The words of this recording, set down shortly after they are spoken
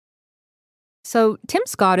So Tim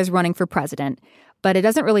Scott is running for president, but it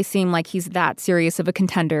doesn't really seem like he's that serious of a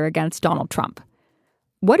contender against Donald Trump.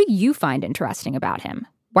 What do you find interesting about him?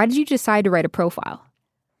 Why did you decide to write a profile?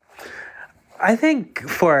 I think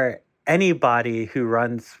for anybody who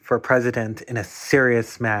runs for president in a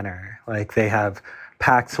serious manner, like they have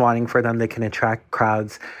PACs wanting for them, they can attract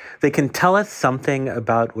crowds, they can tell us something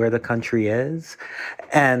about where the country is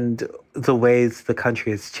and the ways the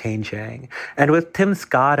country is changing. And with Tim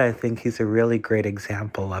Scott, I think he's a really great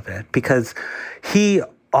example of it because he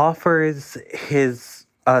offers his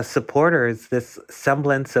supporters this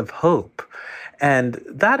semblance of hope. And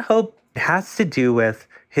that hope has to do with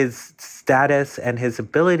his status and his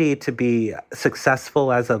ability to be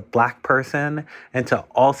successful as a Black person and to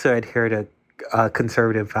also adhere to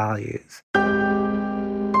conservative values.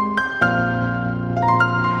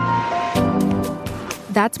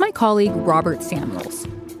 That's my colleague, Robert Samuels.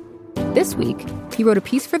 This week, he wrote a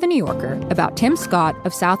piece for The New Yorker about Tim Scott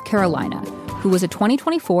of South Carolina, who was a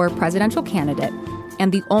 2024 presidential candidate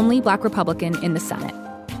and the only Black Republican in the Senate.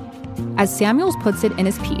 As Samuels puts it in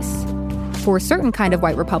his piece, for a certain kind of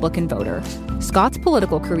white Republican voter, Scott's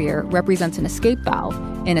political career represents an escape valve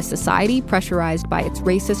in a society pressurized by its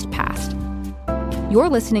racist past. You're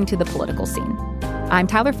listening to The Political Scene. I'm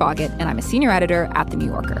Tyler Foggett, and I'm a senior editor at The New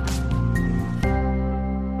Yorker.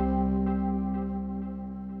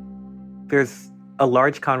 There's a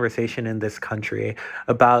large conversation in this country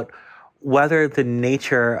about whether the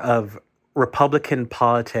nature of Republican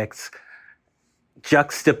politics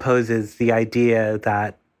juxtaposes the idea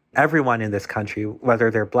that everyone in this country, whether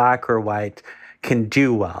they're Black or white, can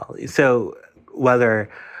do well. So whether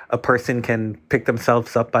a person can pick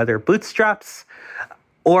themselves up by their bootstraps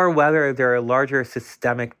or whether there are larger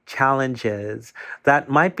systemic challenges that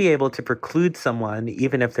might be able to preclude someone,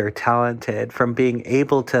 even if they're talented, from being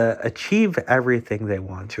able to achieve everything they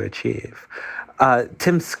want to achieve.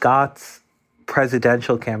 Tim Scott's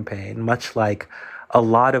presidential campaign, much like a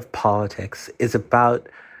lot of politics, is about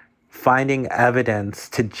finding evidence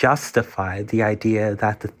to justify the idea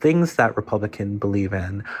that the things that Republicans believe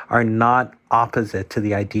in are not opposite to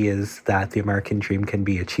the ideas that the American dream can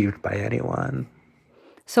be achieved by anyone.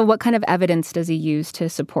 So what kind of evidence does he use to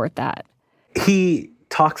support that? He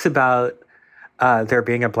talks about there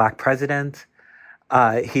being a Black president.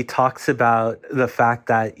 He talks about the fact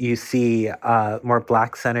that you see more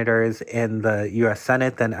Black senators in the U.S.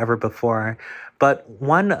 Senate than ever before. But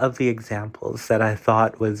one of the examples that I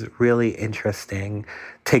thought was really interesting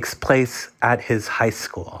takes place at his high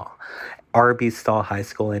school, R.B. Stahl High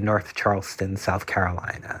School in North Charleston, South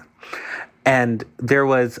Carolina. And there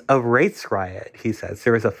was a race riot, he says.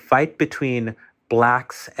 There was a fight between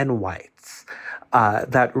Blacks and whites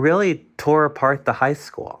that really tore apart the high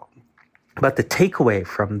school. But the takeaway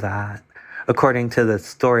from that, according to the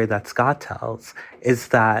story that Scott tells, is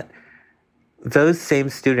that those same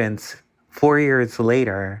students 4 years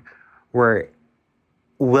later were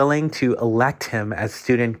willing to elect him as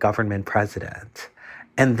student government president.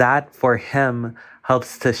 And that, for him,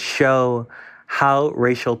 helps to show how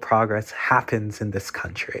racial progress happens in this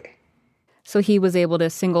country. So he was able to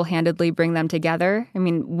single-handedly bring them together? I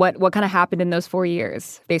mean, what kind of happened in those 4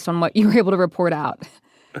 years, based on what you were able to report out?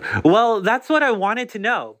 Well, that's what I wanted to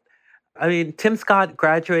know. I mean, Tim Scott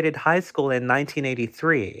graduated high school in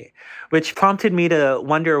 1983, which prompted me to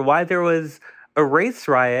wonder why there was a race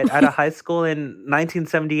riot at a high school in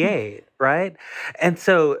 1978, right? And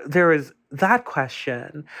so there was that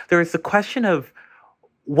question. There was the question of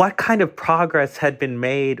what kind of progress had been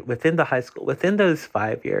made within the high school within those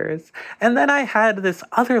 5 years. And then I had this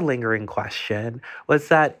other lingering question, was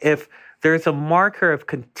that if there's a marker of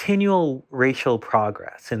continual racial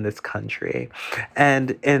progress in this country,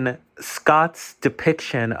 and in Scott's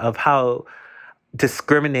depiction of how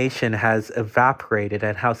discrimination has evaporated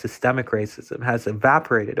and how systemic racism has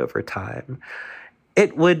evaporated over time,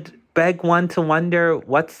 it would beg one to wonder,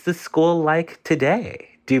 what's the school like today?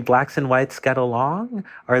 Do Blacks and whites get along?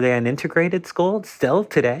 Are they an integrated school still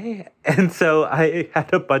today? And so I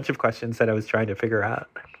had a bunch of questions that I was trying to figure out.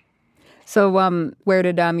 So where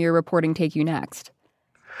did your reporting take you next?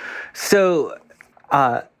 So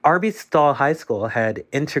R.B. Stahl High School had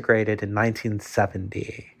integrated in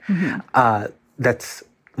 1970. Mm-hmm. That's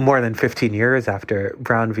more than 15 years after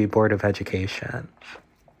Brown v. Board of Education.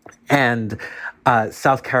 And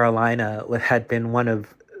South Carolina had been one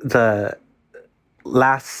of the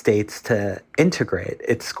last states to integrate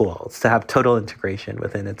its schools, to have total integration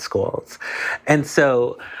within its schools. And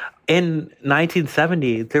so in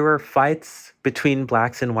 1970, there were fights between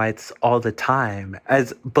Blacks and whites all the time,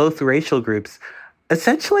 as both racial groups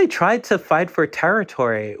essentially tried to fight for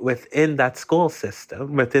territory within that school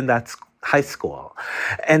system, within that high school.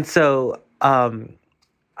 And so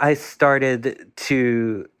I started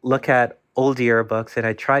to look at old yearbooks, and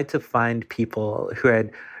I tried to find people who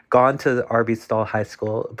had gone to R.B. Stall High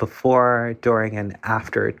School before, during, and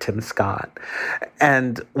after Tim Scott.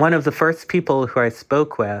 And one of the first people who I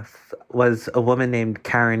spoke with was a woman named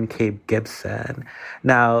Karen Cabe Gibson.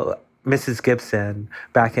 Now, Mrs. Gibson,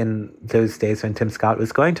 back in those days when Tim Scott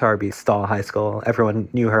was going to R.B. Stall High School, everyone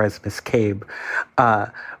knew her as Miss Cabe.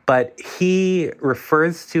 But he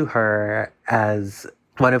refers to her as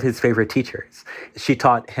one of his favorite teachers. She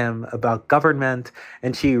taught him about government,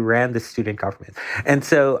 and she ran the student government. And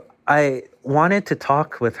so I wanted to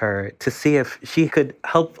talk with her to see if she could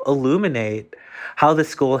help illuminate how the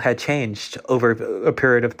school had changed over a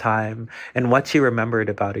period of time and what she remembered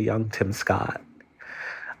about a young Tim Scott.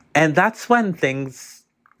 And that's when things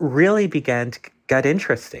really began to get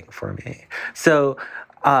interesting for me. So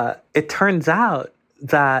it turns out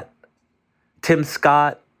that Tim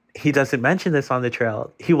Scott, he doesn't mention this on the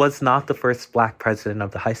trail, he was not the first Black president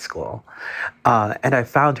of the high school. And I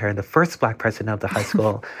found her, and the first Black president of the high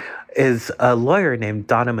school is a lawyer named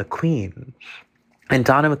Donna McQueen. And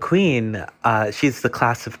Donna McQueen, she's the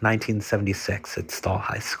class of 1976 at Stall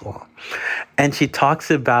High School. And she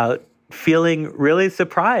talks about feeling really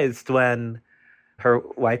surprised when her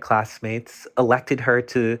white classmates elected her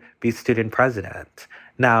to be student president.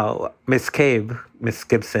 Now, Miss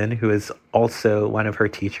Gibson, who is also one of her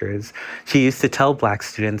teachers, she used to tell Black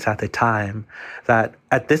students at the time that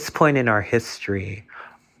at this point in our history,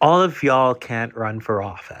 all of y'all can't run for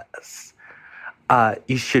office.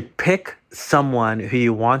 You should pick someone who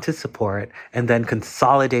you want to support and then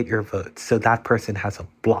consolidate your votes so that person has a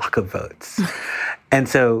block of votes. And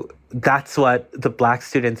so that's what the Black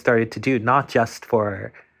students started to do, not just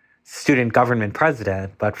for student government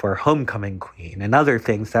president, but for homecoming queen and other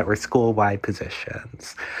things that were school-wide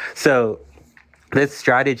positions. So this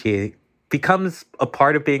strategy becomes a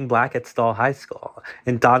part of being Black at Stall High School.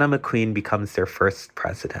 And Donna McQueen becomes their first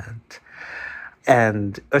president.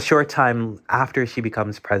 And a short time after she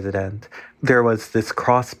becomes president, there was this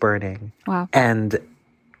cross burning. Wow. And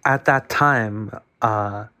at that time,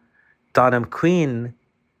 Donna McQueen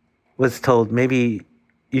was told, maybe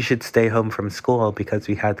you should stay home from school because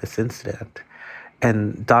we had this incident.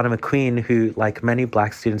 And Donna McQueen, who, like many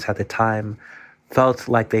Black students at the time, felt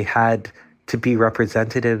like they had to be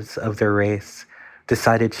representatives of their race,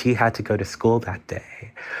 decided she had to go to school that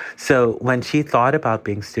day. So when she thought about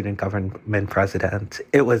being student government president,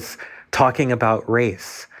 it was talking about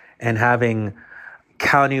race and having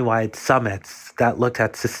countywide summits that looked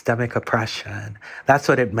at systemic oppression. That's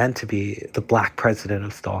what it meant to be the Black president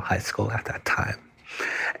of Stall High School at that time.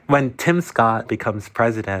 When Tim Scott becomes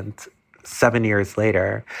president 7 years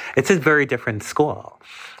later, it's a very different school.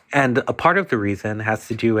 And a part of the reason has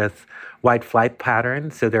to do with white flight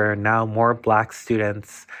patterns. So there are now more Black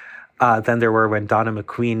students than there were when Donna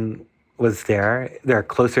McQueen was there. They're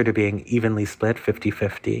closer to being evenly split,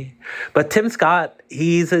 50-50. But Tim Scott,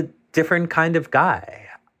 he's a different kind of guy.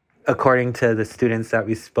 According to the students that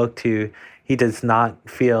we spoke to, he does not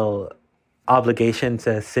feel obligation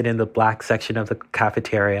to sit in the Black section of the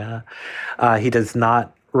cafeteria. He does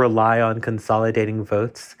not rely on consolidating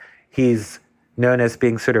votes. He's known as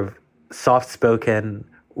being sort of soft-spoken,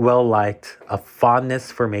 well-liked, a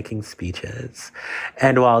fondness for making speeches.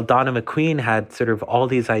 And while Donna McQueen had sort of all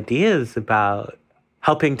these ideas about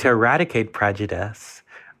helping to eradicate prejudice,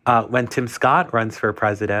 when Tim Scott runs for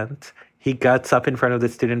president, he gets up in front of the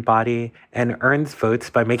student body and earns votes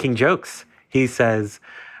by making jokes. He says,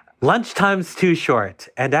 lunchtime's too short,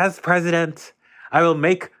 and as president, I will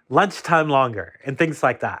make lunchtime longer, and things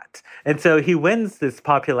like that. And so he wins this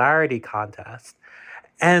popularity contest.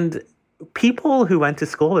 And people who went to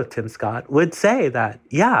school with Tim Scott would say that,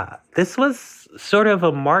 yeah, this was sort of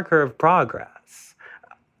a marker of progress.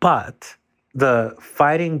 But the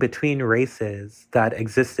fighting between races that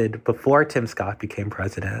existed before Tim Scott became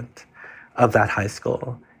president of that high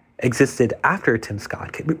school existed after Tim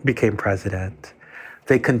Scott became president.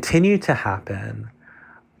 They continue to happen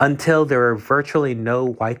until there are virtually no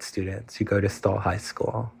white students who go to Stall High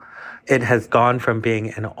School. It has gone from being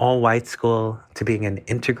an all-white school to being an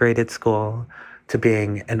integrated school to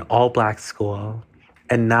being an all-Black school,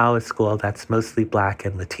 and now a school that's mostly Black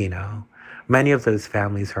and Latino. Many of those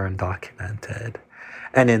families are undocumented.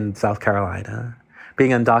 And in South Carolina,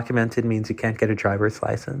 being undocumented means you can't get a driver's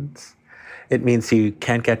license. It means you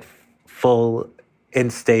can't get full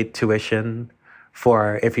in-state tuition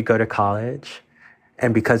for if you go to college.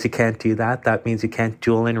 And because you can't do that, that means you can't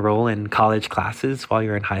dual enroll in college classes while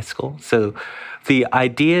you're in high school. So the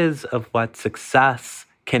ideas of what success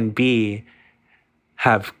can be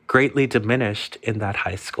have greatly diminished in that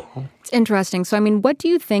high school. It's interesting. So, I mean, what do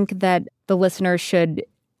you think that the listeners should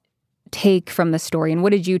take from the story? And what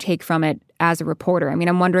did you take from it as a reporter? I mean,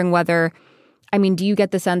 I'm wondering whether, do you get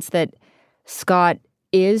the sense that Scott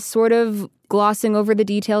is sort of glossing over the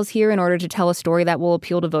details here in order to tell a story that will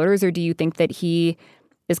appeal to voters? Or do you think that he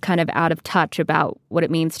is kind of out of touch about what it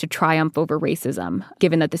means to triumph over racism,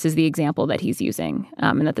 given that this is the example that he's using,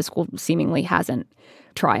 and that the school seemingly hasn't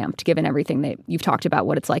triumphed, given everything that you've talked about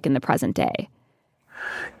what it's like in the present day?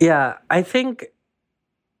 Yeah, I think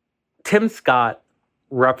Tim Scott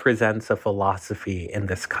represents a philosophy in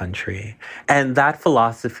this country. And that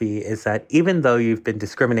philosophy is that even though you've been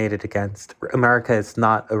discriminated against, America is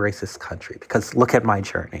not a racist country, because look at my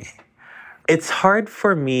journey. It's hard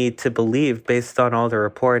for me to believe, based on all the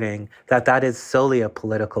reporting, that that is solely a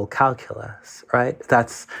political calculus, right?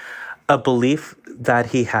 That's a belief that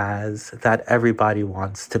he has that everybody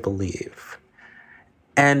wants to believe.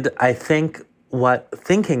 And I think what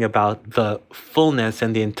thinking about the fullness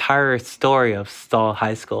and the entire story of Stall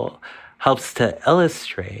High School helps to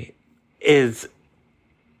illustrate is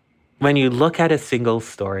when you look at a single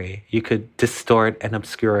story, you could distort and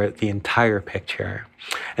obscure the entire picture.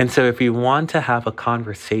 And so if you want to have a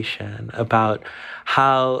conversation about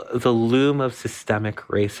how the loom of systemic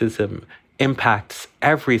racism impacts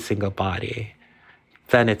every single body,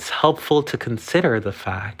 then it's helpful to consider the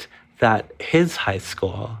fact that his high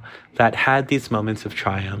school that had these moments of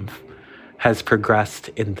triumph has progressed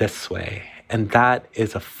in this way. And that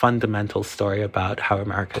is a fundamental story about how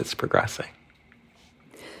America is progressing.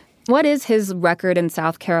 What is his record in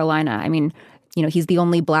South Carolina? I mean, he's the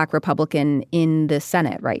only Black Republican in the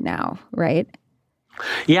Senate right now, right?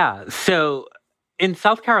 Yeah. So in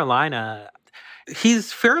South Carolina,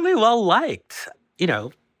 he's fairly well liked.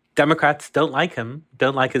 Democrats don't like him,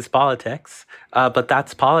 don't like his politics, but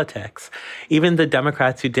that's politics. Even the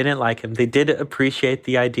Democrats who didn't like him, they did appreciate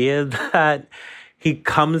the idea that he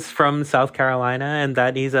comes from South Carolina and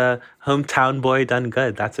that he's a hometown boy done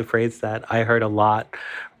good. That's a phrase that I heard a lot.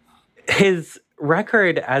 His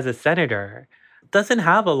record as a senator doesn't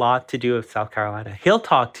have a lot to do with South Carolina. He'll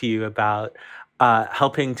talk to you about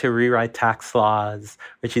helping to rewrite tax laws,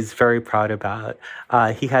 which he's very proud about.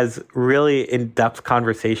 He has really in-depth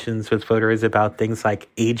conversations with voters about things like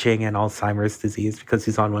aging and Alzheimer's disease because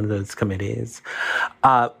he's on one of those committees.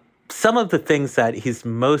 Some of the things that he's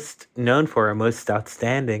most known for or most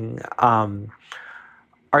outstanding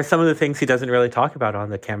are some of the things he doesn't really talk about on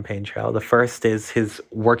the campaign trail. The first is his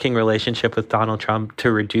working relationship with Donald Trump to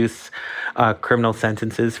reduce criminal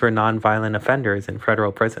sentences for nonviolent offenders in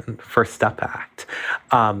federal prison, First Step Act.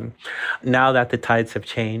 Now that the tides have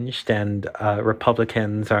changed and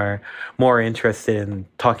Republicans are more interested in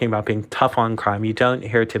talking about being tough on crime, you don't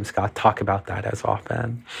hear Tim Scott talk about that as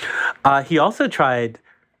often. He also tried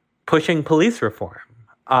pushing police reform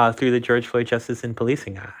through the George Floyd Justice in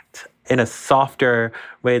Policing Act in a softer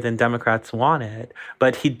way than Democrats wanted,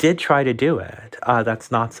 but he did try to do it.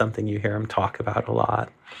 That's not something you hear him talk about a lot.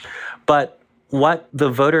 But what the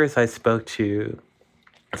voters I spoke to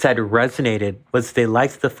said resonated was they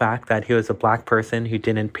liked the fact that he was a Black person who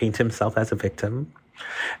didn't paint himself as a victim,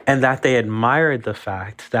 and that they admired the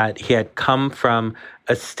fact that he had come from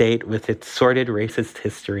a state with its sordid racist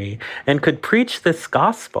history and could preach this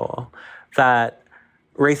gospel that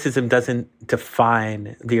racism doesn't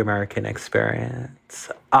define the American experience.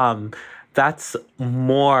 That's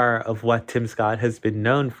more of what Tim Scott has been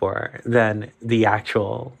known for than the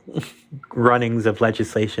actual runnings of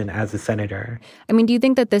legislation as a senator. I mean, do you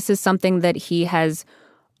think that this is something that he has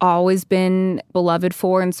always been beloved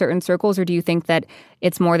for in certain circles, or do you think that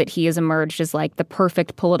it's more that he has emerged as like the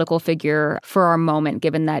perfect political figure for our moment,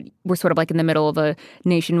 given that we're sort of like in the middle of a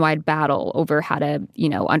nationwide battle over how to,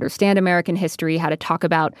 understand American history, how to talk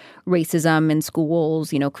about racism in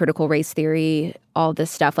schools, critical race theory, all this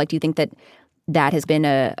stuff? Like, do you think that that has been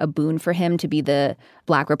a boon for him to be the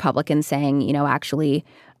Black Republican saying, actually,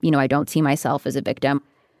 I don't see myself as a victim?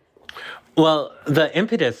 Well, the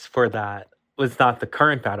impetus for that was not the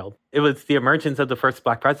current battle. It was the emergence of the first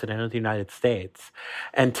Black president of the United States.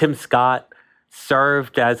 And Tim Scott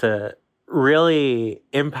served as a really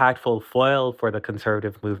impactful foil for the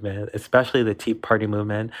conservative movement, especially the Tea Party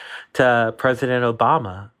movement, to President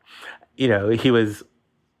Obama. He was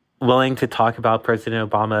willing to talk about President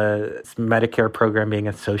Obama's Medicare program being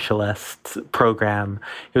a socialist program.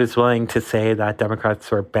 He was willing to say that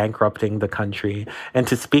Democrats were bankrupting the country and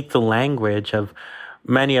to speak the language of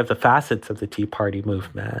many of the facets of the Tea Party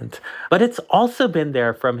movement. But it's also been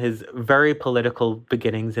there from his very political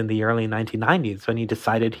beginnings in the early 1990s when he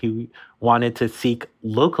decided he wanted to seek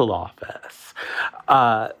local office.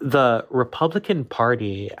 The Republican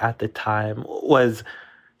Party at the time was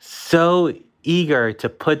so eager to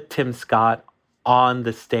put Tim Scott on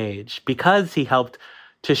the stage because he helped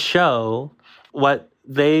to show what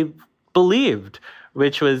they believed,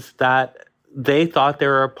 which was that they thought they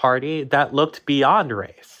were a party that looked beyond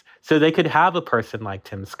race. So they could have a person like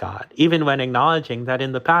Tim Scott, even when acknowledging that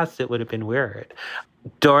in the past it would have been weird.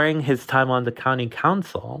 During his time on the county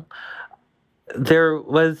council, there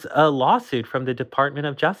was a lawsuit from the Department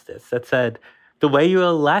of Justice that said the way you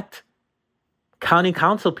elect county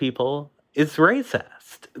council people is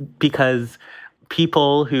racist because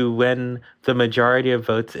people who win the majority of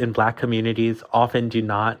votes in Black communities often do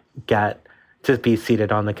not get to be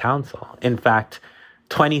seated on the council. In fact,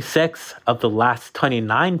 26 of the last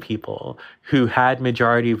 29 people who had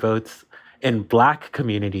majority votes in Black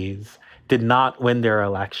communities did not win their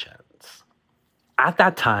elections. At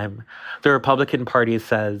that time, the Republican Party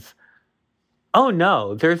says, oh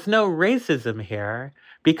no, there's no racism here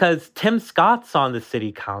because Tim Scott's on the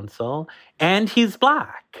city council and he's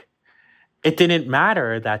Black. It didn't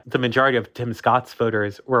matter that the majority of Tim Scott's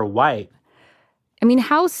voters were white. I mean,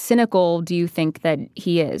 how cynical do you think that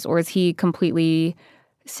he is? Or is he completely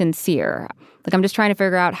sincere? Like, I'm just trying to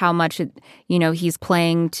figure out how much, he's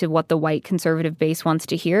playing to what the white conservative base wants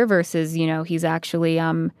to hear versus, he's actually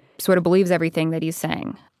sort of believes everything that he's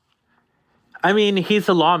saying. I mean, he's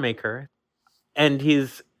a lawmaker and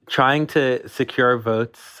he's trying to secure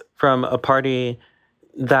votes from a party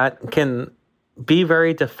that can be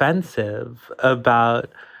very defensive about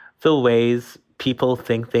the ways people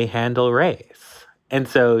think they handle race. And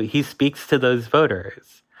so he speaks to those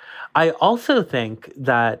voters. I also think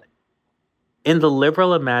that in the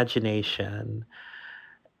liberal imagination,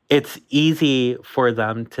 it's easy for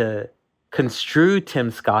them to construe Tim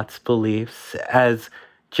Scott's beliefs as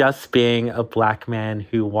just being a Black man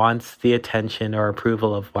who wants the attention or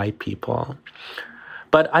approval of white people.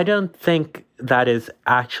 But I don't think that is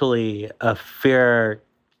actually a fair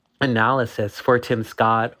analysis for Tim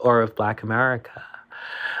Scott or of Black America.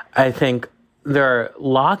 I think there are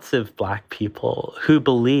lots of Black people who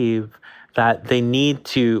believe that they need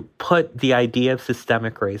to put the idea of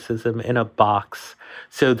systemic racism in a box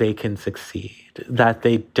so they can succeed, that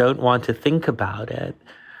they don't want to think about it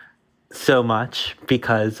so much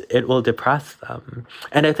because it will depress them.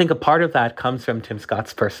 And I think a part of that comes from Tim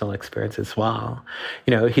Scott's personal experience as well.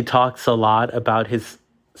 He talks a lot about his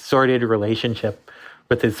sordid relationship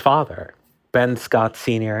with his father, Ben Scott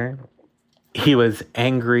Sr. He was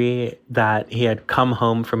angry that he had come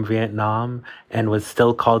home from Vietnam and was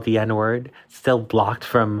still called the N-word, still blocked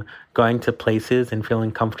from going to places and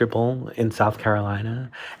feeling comfortable in South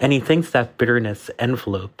Carolina. And he thinks that bitterness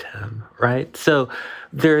enveloped him, right? So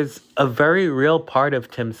there's a very real part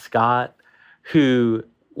of Tim Scott who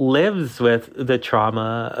lives with the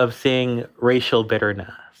trauma of seeing racial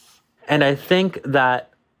bitterness. And I think that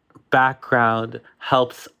background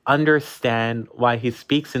helps understand why he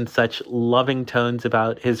speaks in such loving tones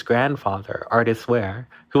about his grandfather, Artis Ware,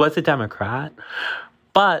 who was a Democrat,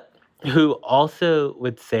 but who also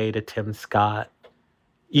would say to Tim Scott,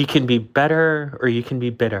 you can be better or you can be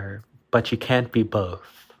bitter, but you can't be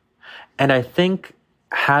both. And I think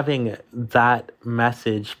having that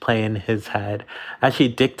message play in his head actually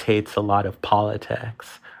dictates a lot of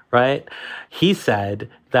politics, right? He said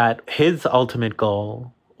that his ultimate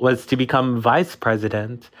goal was to become vice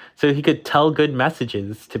president so he could tell good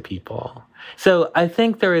messages to people. So I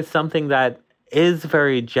think there is something that is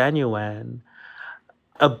very genuine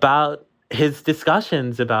about his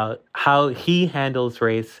discussions about how he handles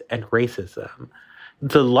race and racism.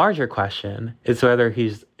 The larger question is whether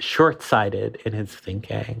he's short-sighted in his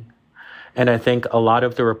thinking. And I think a lot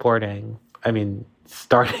of the reporting,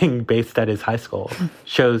 starting based at his high school,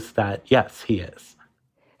 shows that, yes, he is.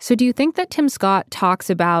 So do you think that Tim Scott talks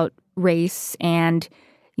about race and,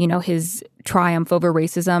 his triumph over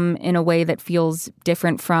racism in a way that feels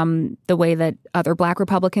different from the way that other Black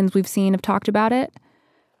Republicans we've seen have talked about it?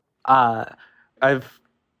 I've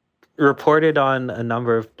reported on a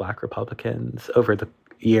number of Black Republicans over the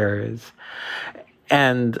years.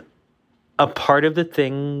 And a part of the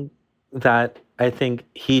thing that I think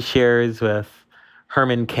he shares with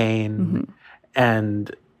Herman Cain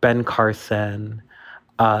and Ben Carson,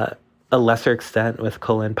 a lesser extent with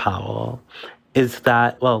Colin Powell, is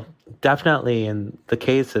that, definitely in the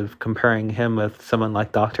case of comparing him with someone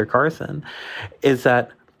like Dr. Carson, is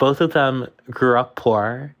that both of them grew up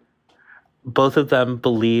poor, both of them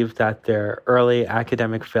believed that their early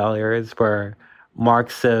academic failures were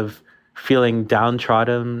marks of feeling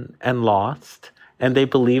downtrodden and lost, and they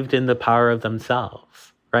believed in the power of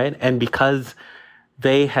themselves, right? And because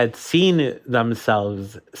they had seen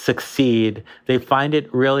themselves succeed, they find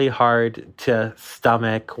it really hard to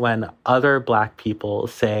stomach when other Black people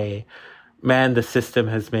say, man, the system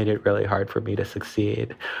has made it really hard for me to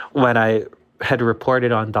succeed. When I had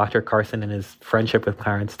reported on Dr. Carson and his friendship with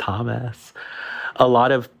Clarence Thomas, a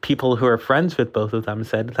lot of people who are friends with both of them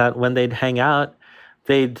said that when they'd hang out,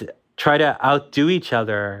 they'd try to outdo each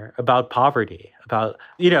other about poverty, about,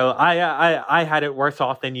 I had it worse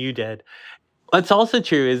off than you did. What's also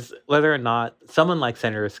true is whether or not someone like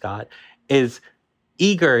Senator Scott is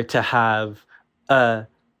eager to have a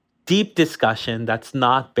deep discussion that's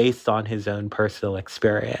not based on his own personal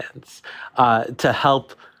experience to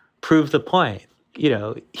help prove the point.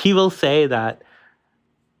 He will say that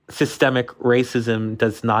systemic racism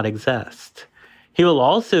does not exist. He will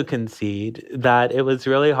also concede that it was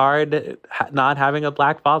really hard not having a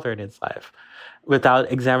Black father in his life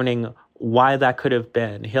without examining why that could have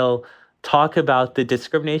been. He'll talk about the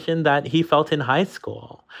discrimination that he felt in high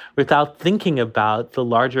school without thinking about the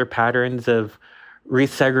larger patterns of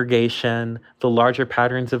resegregation, the larger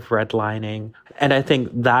patterns of redlining. And I think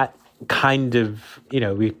that kind of,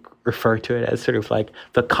 we refer to it as sort of like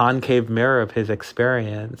the concave mirror of his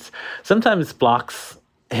experience, sometimes blocks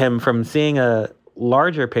him from seeing a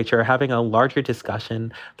larger picture, having a larger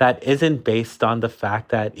discussion that isn't based on the fact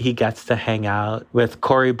that he gets to hang out with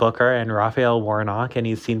Cory Booker and Raphael Warnock and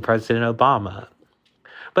he's seen President Obama.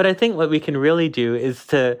 But I think what we can really do is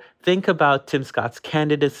to think about Tim Scott's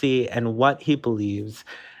candidacy and what he believes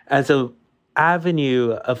as an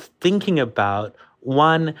avenue of thinking about,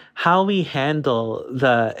 one, how we handle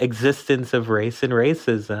the existence of race and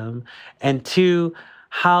racism, and two,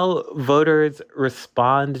 how voters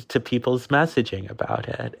respond to people's messaging about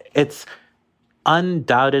it. It's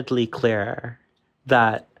undoubtedly clear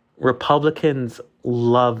that Republicans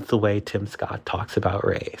love the way Tim Scott talks about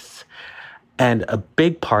race. And a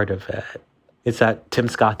big part of it is that Tim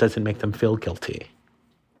Scott doesn't make them feel guilty.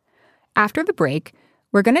 After the break,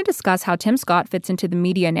 we're going to discuss how Tim Scott fits into the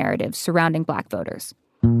media narrative surrounding Black voters.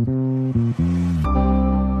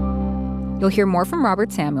 You'll hear more from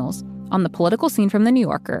Robert Samuels on the political scene from The New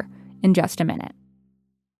Yorker in just a minute.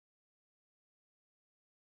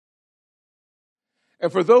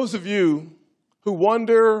 And for those of you who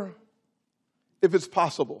wonder if it's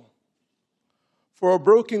possible for a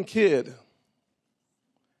broken kid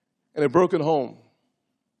in a broken home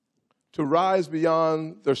to rise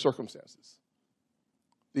beyond their circumstances,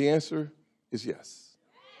 the answer is yes.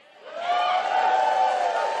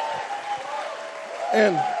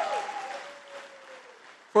 And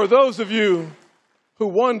for those of you who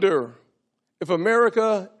wonder if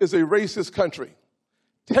America is a racist country,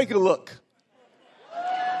 take a look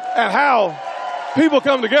at how people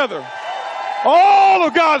come together. All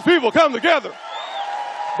of God's people come together.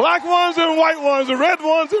 Black ones and white ones, and red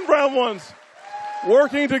ones and brown ones,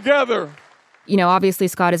 working together. Obviously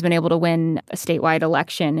Scott has been able to win a statewide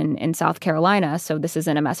election in South Carolina, so this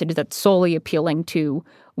isn't a message that's solely appealing to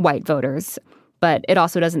white voters. But it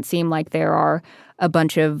also doesn't seem like there are a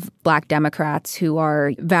bunch of Black Democrats who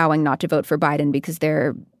are vowing not to vote for Biden because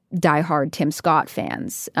they're diehard Tim Scott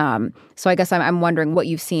fans. So I guess I'm wondering what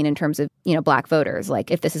you've seen in terms of, Black voters,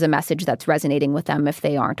 like if this is a message that's resonating with them, if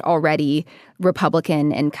they aren't already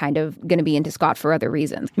Republican and kind of going to be into Scott for other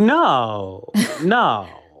reasons. No.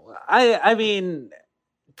 I mean,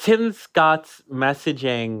 Tim Scott's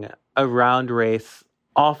messaging around race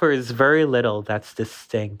offers very little that's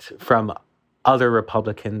distinct from other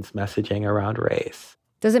Republicans' messaging around race.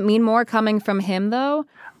 Does it mean more coming from him, though?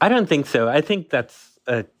 I don't think so. I think that's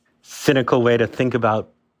a cynical way to think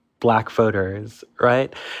about Black voters,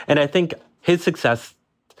 right? And I think his success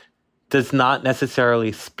does not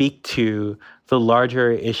necessarily speak to the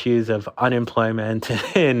larger issues of unemployment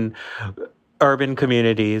in urban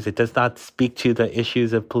communities. It does not speak to the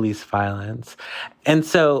issues of police violence. And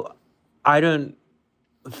so I don't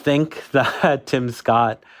think that Tim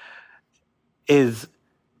Scott is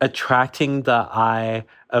attracting the eye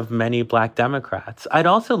of many Black Democrats. I'd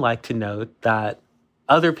also like to note that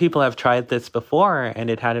other people have tried this before and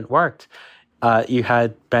it hadn't worked. You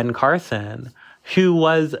had Ben Carson, who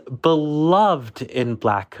was beloved in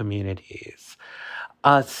Black communities.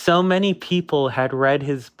 So many people had read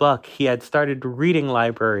his book. He had started reading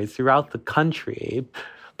libraries throughout the country.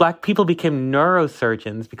 Black people became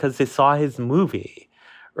neurosurgeons because they saw his movie,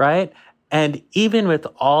 right? And even with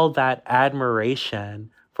all that admiration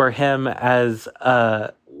for him as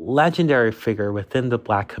a legendary figure within the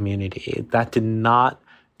Black community. That did not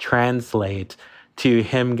translate to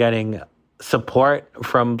him getting support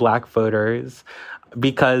from Black voters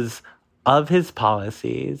because of his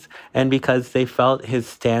policies and because they felt his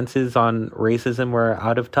stances on racism were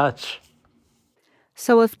out of touch.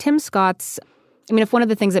 So if if one of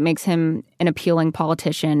the things that makes him an appealing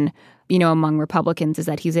politician, among Republicans is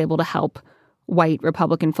that he's able to help white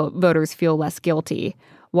Republican voters feel less guilty,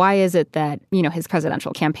 why is it that, his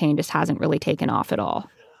presidential campaign just hasn't really taken off at all?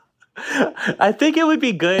 I think it would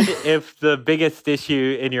be good if the biggest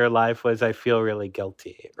issue in your life was I feel really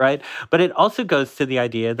guilty, right? But it also goes to the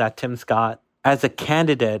idea that Tim Scott, as a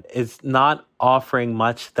candidate, is not offering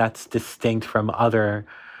much that's distinct from other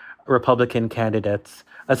Republican candidates,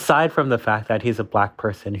 aside from the fact that he's a Black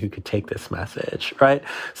person who could take this message, right?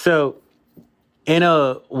 So in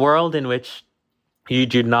a world in which you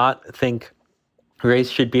do not think race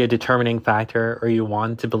should be a determining factor, or you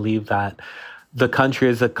want to believe that the country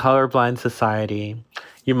is a colorblind society,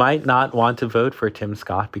 you might not want to vote for Tim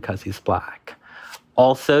Scott because he's Black.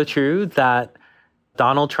 Also true that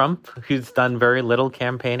Donald Trump, who's done very little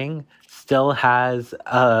campaigning, still has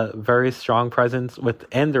a very strong presence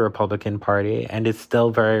within the Republican Party and is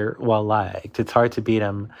still very well liked. It's hard to beat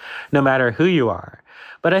him no matter who you are.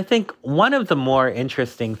 But I think one of the more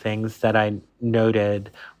interesting things that I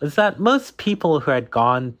noted was that most people who had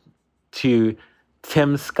gone to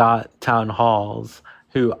Tim Scott town halls,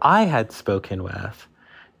 who I had spoken with,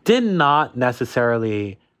 did not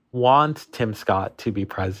necessarily want Tim Scott to be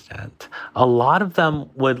president. A lot of them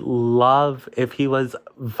would love if he was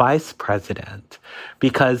vice president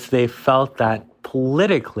because they felt that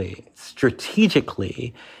politically,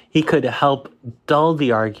 strategically, he could help dull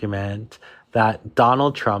the argument that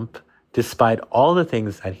Donald Trump, despite all the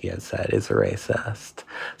things that he has said, is a racist.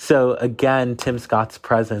 So again, Tim Scott's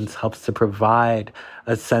presence helps to provide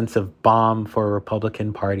a sense of balm for a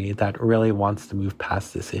Republican Party that really wants to move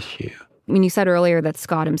past this issue. You said earlier that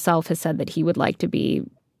Scott himself has said that he would like to be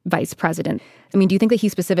vice president. Do you think that he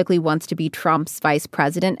specifically wants to be Trump's vice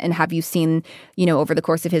president? And have you seen, over the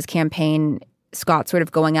course of his campaign, Scott sort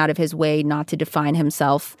of going out of his way not to define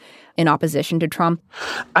himself in opposition to Trump?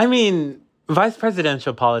 Vice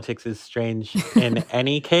presidential politics is strange in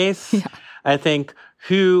any case. Yeah. I think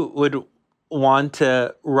who would want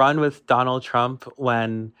to run with Donald Trump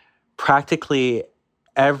when practically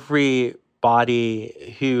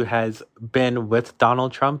everybody who has been with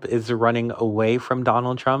Donald Trump is running away from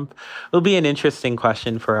Donald Trump? It'll be an interesting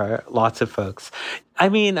question for lots of folks.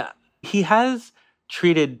 He has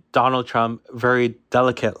treated Donald Trump very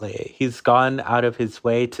delicately. He's gone out of his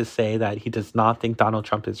way to say that he does not think Donald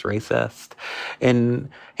Trump is racist. In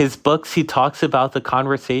his books, he talks about the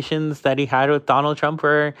conversations that he had with Donald Trump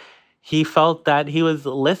where he felt that he was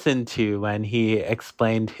listened to when he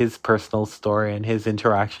explained his personal story and his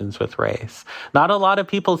interactions with race. Not a lot of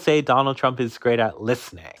people say Donald Trump is great at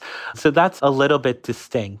listening. So that's a little bit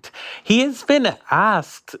distinct. He has been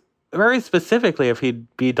asked very specifically if he'd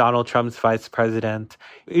be Donald Trump's vice president,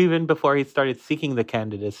 even before he started seeking the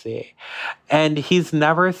candidacy. And he's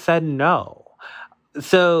never said no.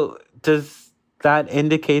 So does that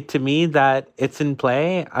indicate to me that it's in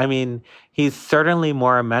play? He's certainly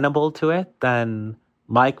more amenable to it than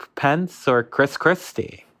Mike Pence or Chris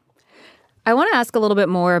Christie. I want to ask a little bit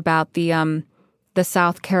more about the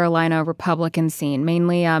South Carolina Republican scene,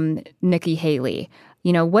 mainly Nikki Haley.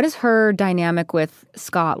 What is her dynamic with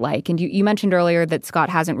Scott like? And you mentioned earlier that Scott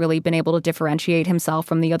hasn't really been able to differentiate himself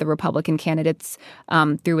from the other Republican candidates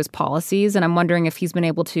through his policies. And I'm wondering if he's been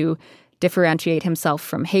able to differentiate himself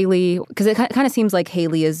from Haley, because it kind of seems like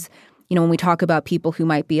Haley is, when we talk about people who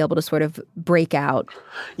might be able to sort of break out.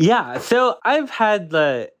 Yeah. So I've had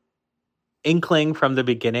the inkling from the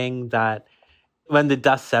beginning that when the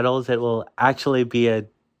dust settles, it will actually be a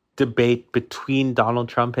debate between Donald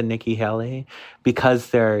Trump and Nikki Haley because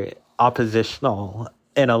they're oppositional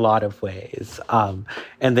in a lot of ways. And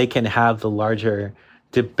they can have the larger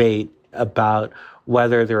debate about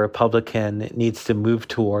whether the Republican needs to move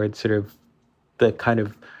towards sort of the kind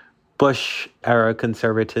of Bush-era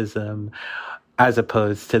conservatism as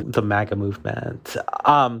opposed to the MAGA movement.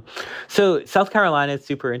 So South Carolina is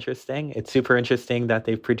super interesting. It's super interesting that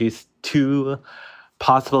they've produced two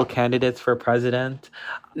possible candidates for president.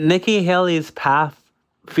 Nikki Haley's path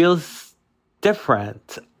feels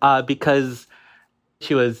different because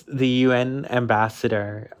she was the UN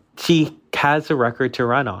ambassador. She has a record to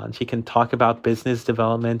run on. She can talk about business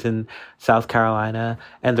development in South Carolina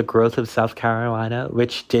and the growth of South Carolina,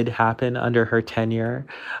 which did happen under her tenure.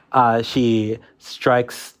 She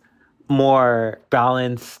strikes more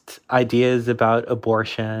balanced ideas about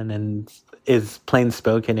abortion and is plain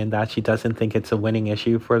spoken in that she doesn't think it's a winning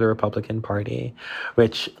issue for the Republican Party,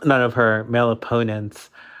 which none of her male opponents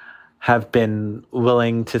have been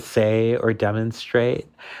willing to say or demonstrate.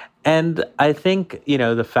 And I think,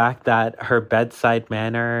 the fact that her bedside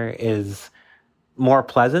manner is more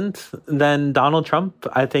pleasant than Donald Trump,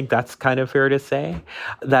 I think that's kind of fair to say,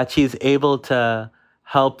 that she's able to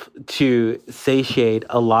help to satiate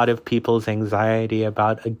a lot of people's anxiety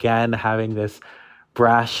about, again, having this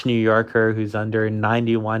brash New Yorker who's under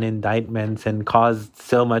 91 indictments and caused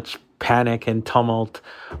so much panic and tumult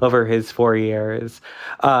over his 4 years.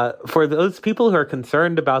 For those people who are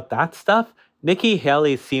concerned about that stuff, Nikki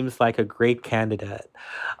Haley seems like a great candidate.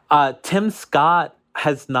 Tim Scott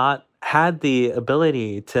has not had the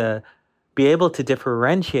ability to be able to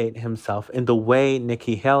differentiate himself in the way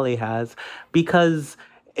Nikki Haley has, because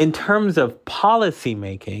in terms of policy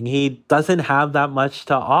making, he doesn't have that much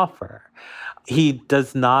to offer. He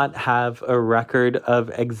does not have a record of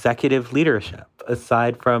executive leadership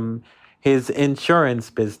aside from his insurance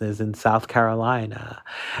business in South Carolina.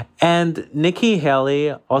 And Nikki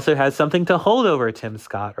Haley also has something to hold over Tim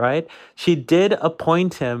Scott, right? She did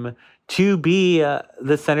appoint him to be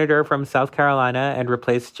the senator from South Carolina and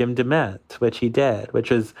replace Jim DeMint, which he did,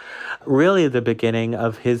 which was really the beginning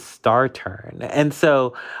of his star turn. And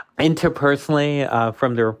so interpersonally,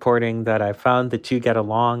 from the reporting that I found, the two get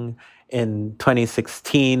along. In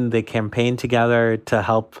 2016, they campaigned together to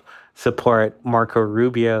help support Marco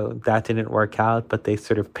Rubio. That didn't work out, but they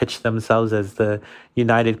sort of pitched themselves as the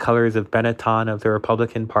united colors of Benetton of the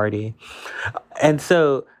Republican Party. And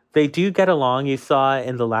so they do get along. You saw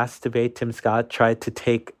in the last debate, Tim Scott tried to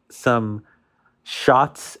take some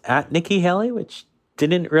shots at Nikki Haley, which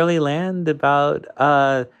didn't really land, about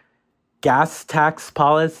gas tax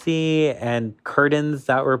policy and curtains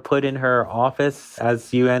that were put in her office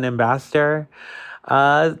as UN ambassador.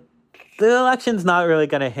 The election's not really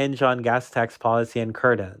going to hinge on gas tax policy and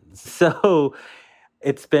curtains. So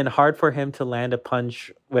it's been hard for him to land a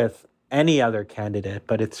punch with any other candidate,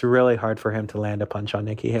 but it's really hard for him to land a punch on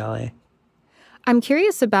Nikki Haley. I'm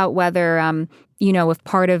curious about whether, if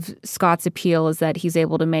part of Scott's appeal is that he's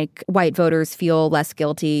able to make white voters feel less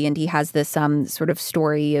guilty, and he has this sort of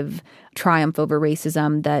story of triumph over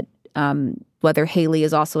racism, that whether Haley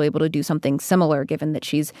is also able to do something similar, given that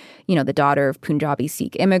she's, the daughter of Punjabi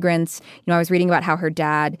Sikh immigrants. I was reading about how her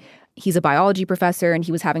dad, he's a biology professor, and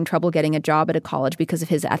he was having trouble getting a job at a college because of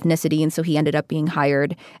his ethnicity, and so he ended up being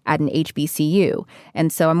hired at an HBCU.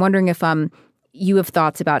 And so I'm wondering if you have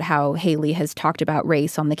thoughts about how Haley has talked about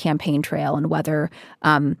race on the campaign trail, and whether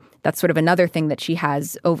that's sort of another thing that she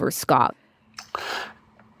has over Scott.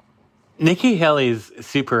 Nikki Haley's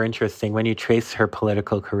super interesting when you trace her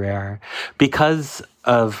political career because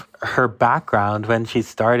of her background. When she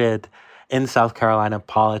started in South Carolina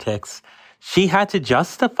politics, she had to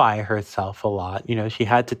justify herself a lot. She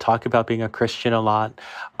had to talk about being a Christian a lot.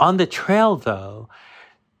 On the trail, though,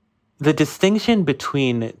 the distinction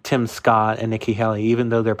between Tim Scott and Nikki Haley, even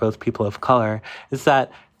though they're both people of color, is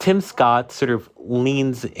that Tim Scott sort of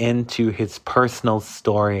leans into his personal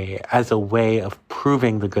story as a way of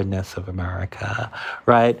proving the goodness of America,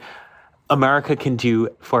 right? America can do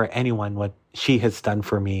for anyone what she has done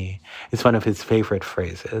for me is one of his favorite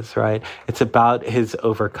phrases, right? It's about his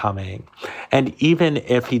overcoming. And even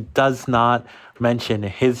if he does not mention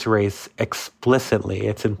his race explicitly,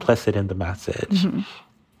 it's implicit in the message. Mm-hmm.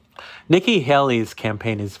 Nikki Haley's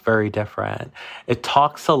campaign is very different. It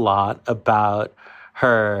talks a lot about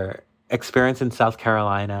her experience in South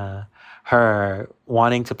Carolina, her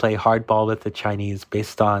wanting to play hardball with the Chinese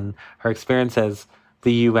based on her experience as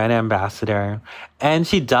the UN ambassador. And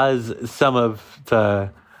she does some of the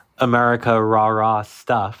America rah-rah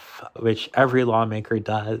stuff, which every lawmaker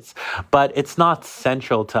does. But it's not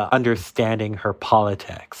central to understanding her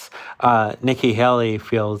politics. Nikki Haley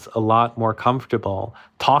feels a lot more comfortable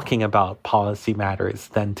talking about policy matters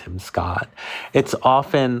than Tim Scott. It's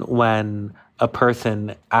often when a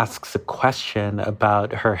person asks a question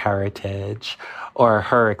about her heritage or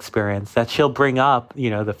her experience that she'll bring up,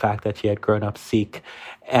 the fact that she had grown up Sikh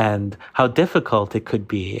and how difficult it could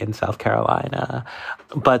be in South Carolina.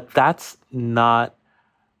 But that's not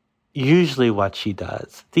usually what she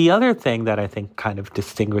does. The other thing that I think kind of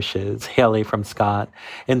distinguishes Haley from Scott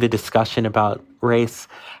in the discussion about race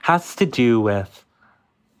has to do with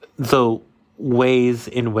the ways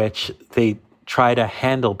in which they try to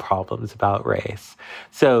handle problems about race.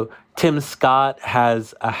 So Tim Scott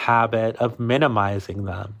has a habit of minimizing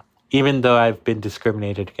them. Even though I've been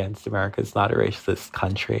discriminated against, America's not a racist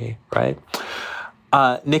country, right?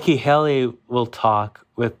 Nikki Haley will talk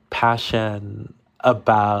with passion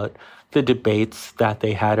about the debates that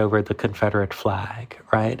they had over the Confederate flag,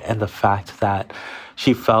 right? And the fact that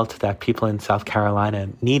she felt that people in South Carolina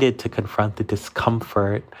needed to confront the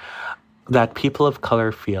discomfort that people of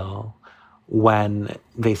color feel when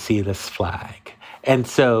they see this flag. And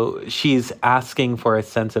so she's asking for a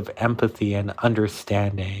sense of empathy and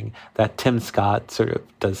understanding that Tim Scott sort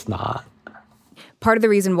of does not. Part of the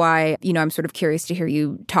reason why, I'm sort of curious to hear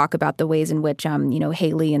you talk about the ways in which,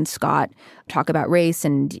 Haley and Scott talk about race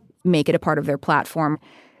and make it a part of their platform.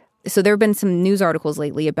 So there have been some news articles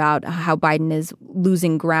lately about how Biden is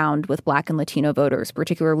losing ground with Black and Latino voters,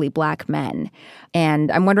 particularly Black men.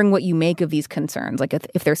 And I'm wondering what you make of these concerns, like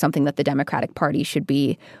if there's something that the Democratic Party should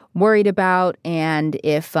be worried about, and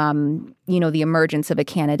if, the emergence of a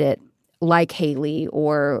candidate like Haley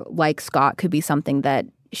or like Scott could be something that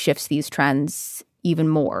shifts these trends even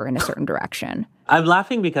more in a certain direction. I'm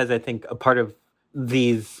laughing because I think a part of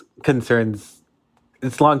these concerns,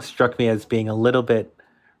 it's long struck me as being a little bit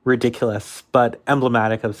ridiculous, but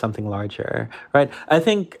emblematic of something larger, right? I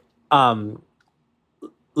think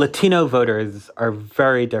Latino voters are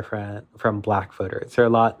very different from Black voters. They're a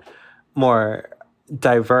lot more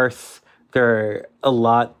diverse. They're a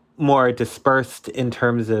lot more dispersed in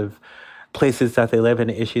terms of places that they live and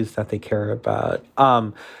issues that they care about.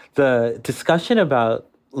 The discussion about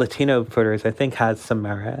Latino voters, I think, has some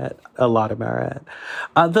merit, a lot of merit.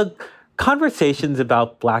 The conversations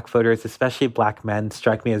about Black voters, especially Black men,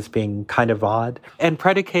 strike me as being kind of odd and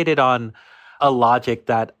predicated on a logic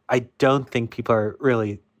that I don't think people are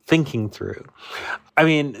really thinking through. I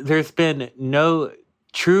mean, there's been no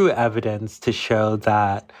true evidence to show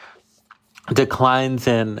that declines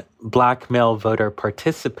in Black male voter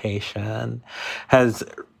participation has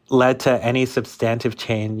led to any substantive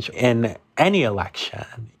change in any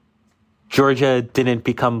election. Georgia didn't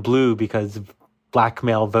become blue because Black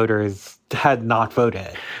male voters had not voted.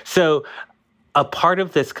 So a part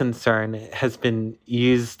of this concern has been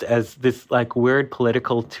used as this weird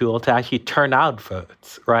political tool to actually turn out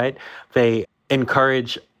votes, right? They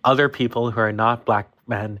encourage other people who are not Black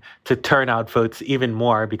men to turn out votes even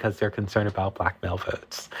more because they're concerned about Black male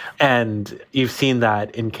votes. And you've seen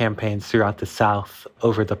that in campaigns throughout the South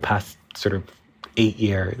over the past sort of 8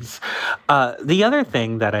 years. The other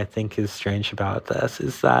thing that I think is strange about this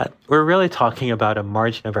is that we're really talking about a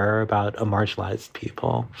margin of error about a marginalized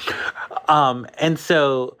people. And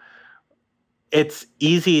so it's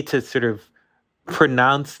easy to sort of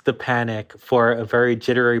pronounce the panic for a very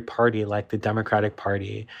jittery party like the Democratic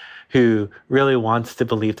Party, who really wants to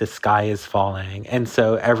believe the sky is falling. And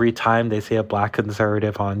so every time they see a Black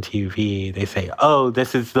conservative on TV, they say, oh,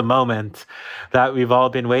 this is the moment that we've all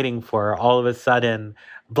been waiting for. All of a sudden,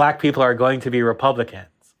 Black people are going to be Republicans,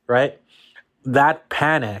 right? That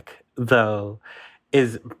panic, though,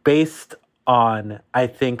 is based on, I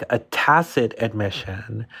think, a tacit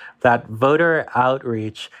admission that voter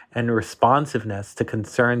outreach and responsiveness to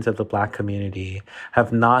concerns of the Black community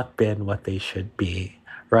have not been what they should be,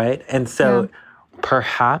 right? And so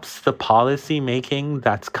perhaps the policy making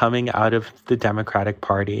that's coming out of the Democratic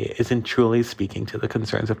Party isn't truly speaking to the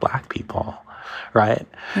concerns of Black people, right?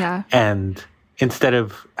 Yeah. And instead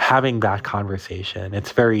of having that conversation,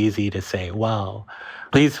 it's very easy to say, well,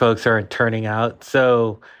 these folks aren't turning out,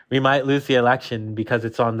 so we might lose the election because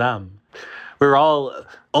it's on them. We're all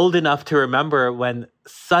old enough to remember when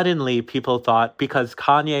suddenly people thought because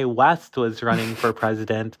Kanye West was running for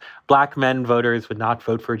president, Black men voters would not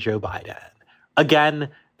vote for Joe Biden. Again,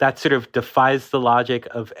 that sort of defies the logic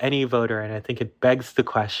of any voter, and I think it begs the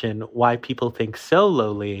question why people think so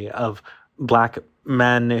lowly of Black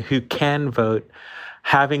men who can vote,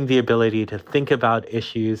 having the ability to think about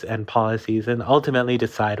issues and policies and ultimately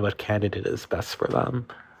decide what candidate is best for them.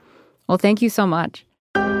 Well, thank you so much.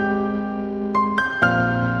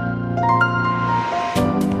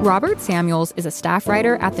 Robert Samuels is a staff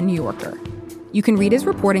writer at The New Yorker. You can read his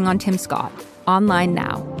reporting on Tim Scott online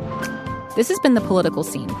now. This has been The Political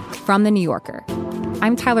Scene from The New Yorker.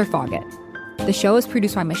 I'm Tyler Foggett. The show is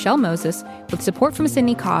produced by Michelle Moses with support from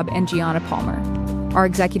Sydney Cobb and Gianna Palmer. Our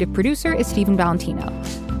executive producer is Stephen Valentino.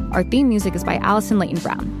 Our theme music is by Allison Leighton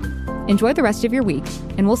Brown. Enjoy the rest of your week,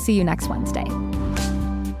 and we'll see you next Wednesday.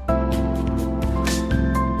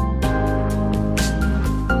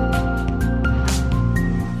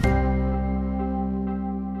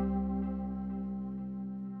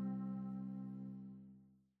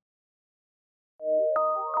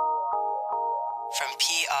 From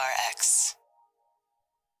PRX.